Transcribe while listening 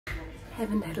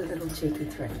Haven't had a little cheeky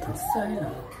thrift in so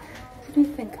long. What do you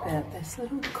think about this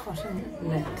little cotton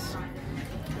knit?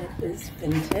 It is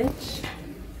vintage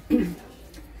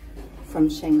from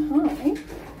Shanghai,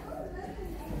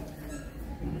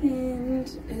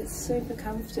 and it's super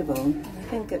comfortable. I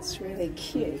think it's really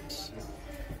cute.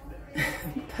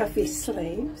 Puffy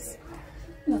sleeves,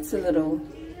 lots of little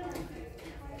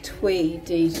twee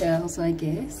details, I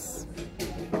guess.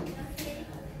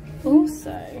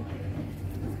 Also,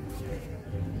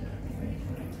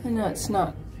 I know it's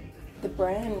not the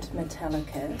brand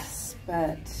Metallicus,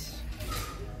 but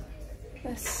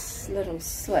this little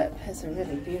slip has a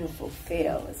really beautiful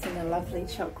feel. It's in a lovely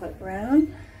chocolate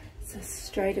brown. It's a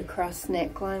straight across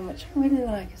neckline, which I really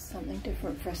like as something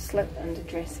different for a slip under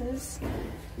dresses.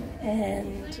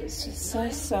 And it's just so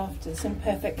soft. It's in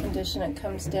perfect condition. It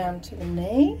comes down to the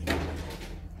knee.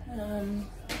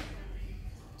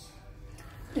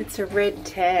 It's a red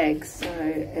tag, so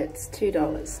it's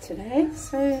 $2 today.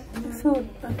 So I thought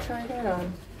I'd try that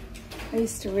on. I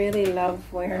used to really love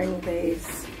wearing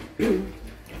these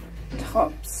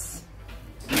tops,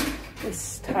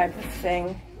 this type of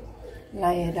thing,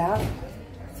 layered up.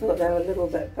 I thought they were a little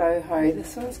bit boho.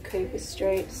 This one's Cooper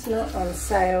Street. It's not on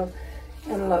sale.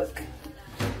 And look,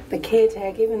 the care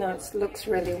tag, even though it looks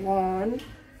really worn,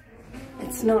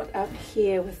 it's not up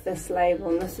here with this label,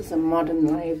 and this is a modern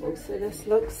label, so this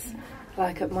looks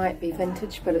like it might be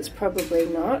vintage, but it's probably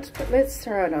not. But let's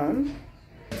throw it on.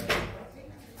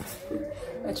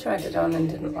 I tried it on and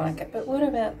didn't like it, but what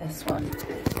about this one?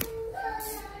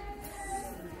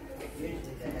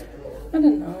 I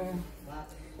don't know.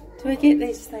 Do I get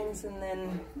these things and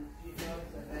then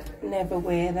never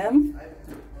wear them?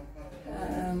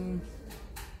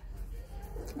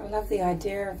 I love the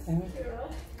idea of them.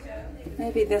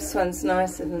 Maybe this one's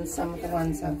nicer than some of the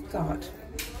ones I've got.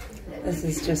 This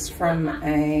is just from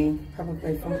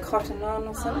probably from Cotton On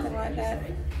or something like that.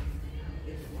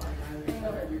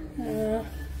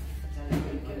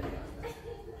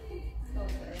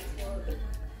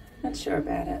 Not sure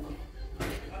about it.